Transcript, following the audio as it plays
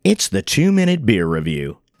It's the 2-Minute Beer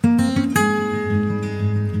Review.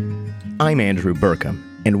 I'm Andrew Burkham,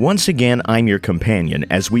 and once again I'm your companion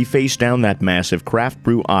as we face down that massive craft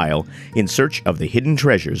brew aisle in search of the hidden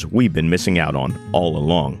treasures we've been missing out on all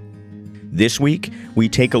along. This week, we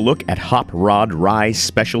take a look at Hop Rod Rye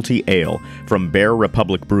Specialty Ale from Bear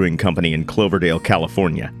Republic Brewing Company in Cloverdale,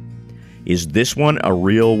 California. Is this one a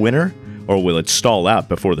real winner, or will it stall out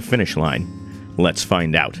before the finish line? Let's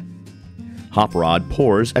find out. Hop Rod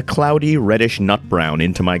pours a cloudy reddish nut brown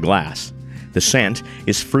into my glass. The scent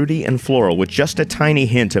is fruity and floral with just a tiny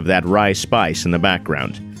hint of that rye spice in the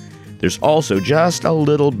background. There's also just a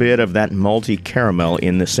little bit of that malty caramel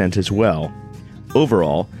in the scent as well.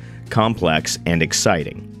 Overall, complex and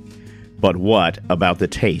exciting. But what about the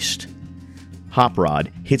taste? Hop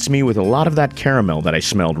Rod hits me with a lot of that caramel that I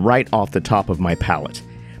smelled right off the top of my palate.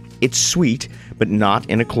 It's sweet, but not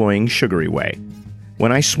in a cloying, sugary way.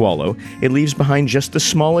 When I swallow, it leaves behind just the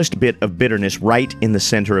smallest bit of bitterness right in the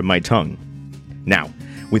center of my tongue. Now,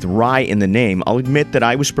 with rye in the name, I'll admit that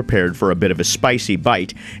I was prepared for a bit of a spicy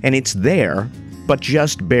bite, and it's there, but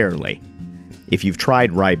just barely. If you've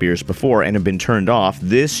tried rye beers before and have been turned off,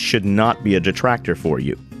 this should not be a detractor for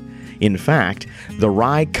you. In fact, the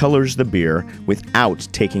rye colors the beer without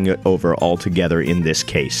taking it over altogether in this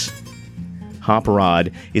case. Hop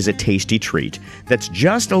Rod is a tasty treat that's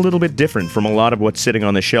just a little bit different from a lot of what's sitting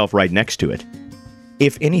on the shelf right next to it.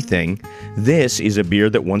 If anything, this is a beer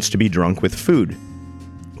that wants to be drunk with food.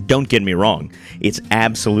 Don't get me wrong, it's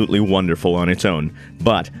absolutely wonderful on its own,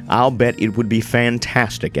 but I'll bet it would be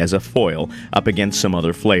fantastic as a foil up against some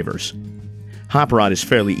other flavors. Hop Rod is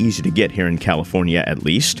fairly easy to get here in California, at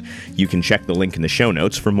least. You can check the link in the show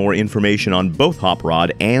notes for more information on both Hop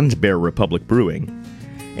Rod and Bear Republic Brewing.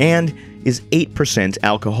 And is 8%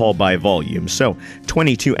 alcohol by volume, so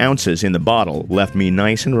 22 ounces in the bottle left me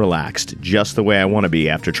nice and relaxed, just the way I want to be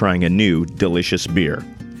after trying a new, delicious beer.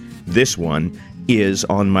 This one is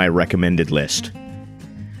on my recommended list.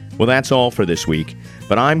 Well, that's all for this week,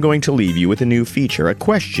 but I'm going to leave you with a new feature, a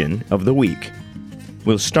question of the week.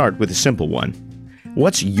 We'll start with a simple one.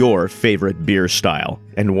 What's your favorite beer style,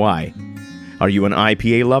 and why? Are you an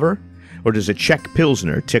IPA lover, or does a Czech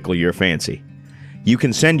Pilsner tickle your fancy? You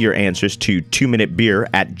can send your answers to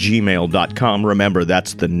 2minutebeer@gmail.com. Remember,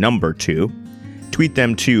 that's the number 2. Tweet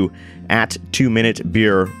them to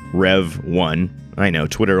 @2minutebeerrev1. I know,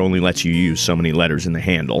 Twitter only lets you use so many letters in the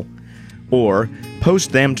handle. Or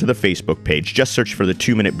post them to the Facebook page. Just search for the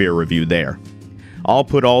 2-Minute Beer Review there. I'll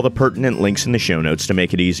put all the pertinent links in the show notes to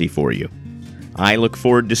make it easy for you. I look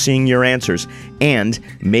forward to seeing your answers, and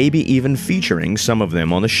maybe even featuring some of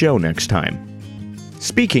them on the show next time.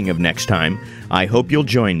 Speaking of next time, I hope you'll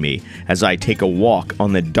join me as I take a walk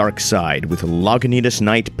on the dark side with Lagunitas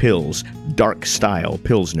Night Pils Dark Style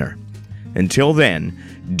Pilsner. Until then,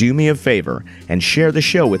 do me a favor and share the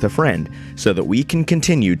show with a friend so that we can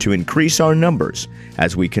continue to increase our numbers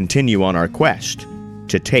as we continue on our quest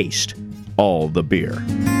to taste all the beer.